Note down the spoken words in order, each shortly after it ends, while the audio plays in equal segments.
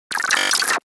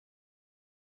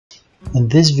In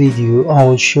this video I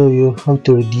will show you how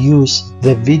to reduce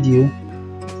the video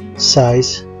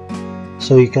size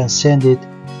so you can send it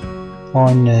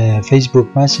on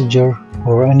Facebook Messenger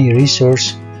or any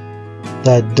resource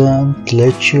that don't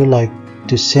let you like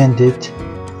to send it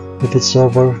if it's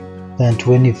over than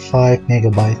 25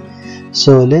 megabyte.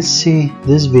 So let's see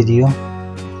this video.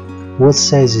 What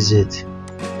size is it?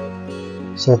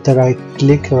 So after I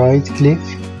right click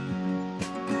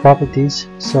properties,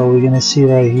 so we're gonna see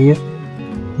right here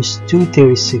is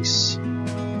 236.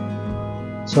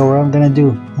 So what I'm gonna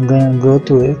do, I'm gonna go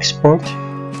to export.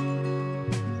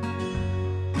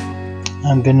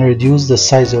 I'm gonna reduce the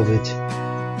size of it.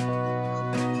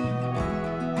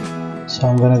 So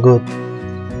I'm gonna go,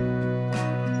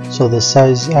 so the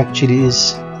size actually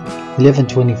is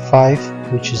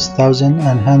 1125, which is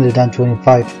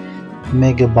 1125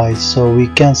 megabytes, so we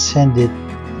can send it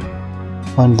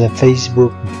on the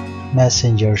Facebook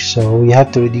Messenger. So we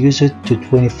have to reduce it to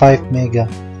 25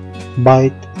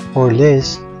 megabyte or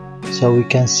less so we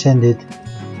can send it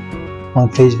on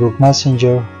Facebook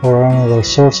Messenger or on other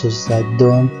sources that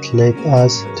don't let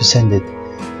us to send it.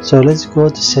 So let's go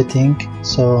to setting,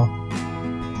 so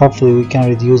hopefully we can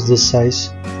reduce this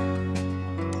size.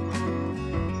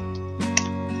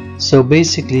 So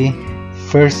basically,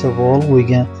 first of all,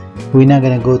 we're not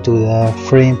gonna go to the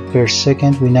frame per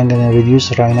second. We're not gonna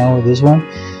reduce right now with this one.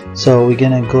 So we're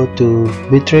gonna go to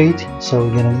bitrate. So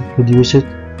we're gonna reduce it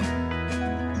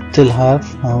till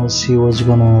half. I will see what's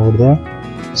going on over there.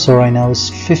 So right now it's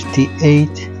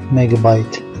 58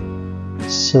 megabyte.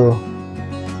 So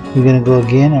we're gonna go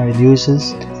again and reduce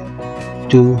it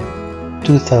to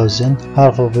 2000,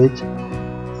 half of it.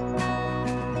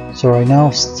 So right now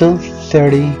still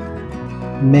 30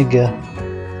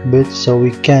 megabit, so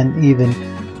we can't even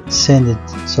send it,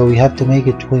 so we have to make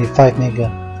it 25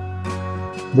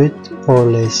 megabit or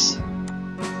less.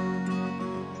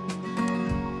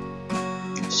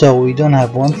 So we don't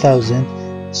have 1000.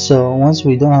 So once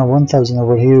we don't have 1000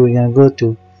 over here, we're gonna go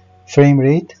to frame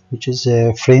rate, which is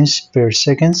frames per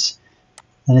seconds,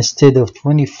 and instead of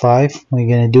 25 we're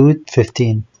gonna do it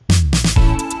 15.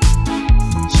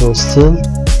 So still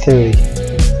 30.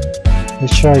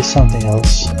 Let's try something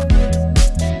else.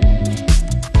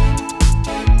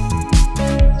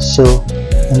 So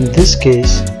in this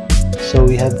case, so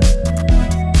we have,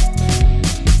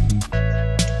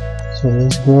 so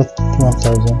let's go with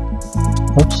 1000.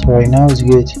 Oops, right now it's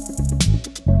good.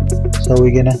 So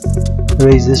we're gonna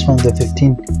raise this one, the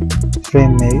 15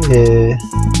 frame,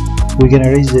 we're gonna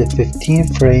raise the 15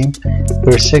 frame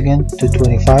per second to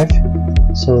 25,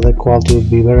 so the quality will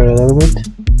be better a little bit.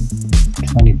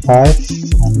 25,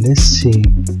 and let's see,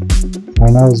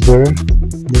 right now it's better.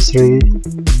 Let's raise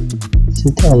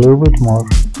it a little bit more,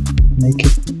 make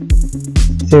it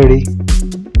 30.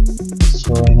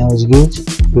 So right now it's good.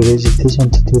 We raise it this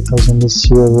one to 2000. Let's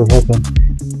see what will happen.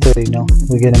 30 now.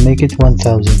 We're gonna make it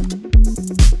 1000.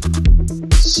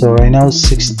 So right now it's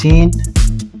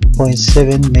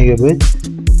 16.7 megabit.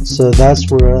 So that's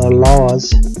what will allow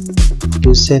us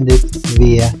to send it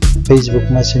via Facebook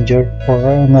Messenger or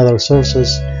another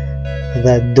sources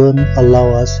that don't allow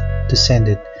us to send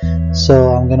it.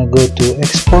 So I'm gonna go to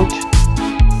export.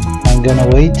 I'm gonna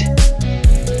wait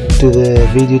to the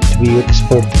video to be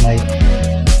exported to my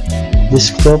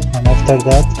desktop, and after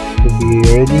that it will be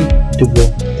ready to go.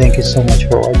 Thank you so much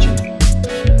for watching.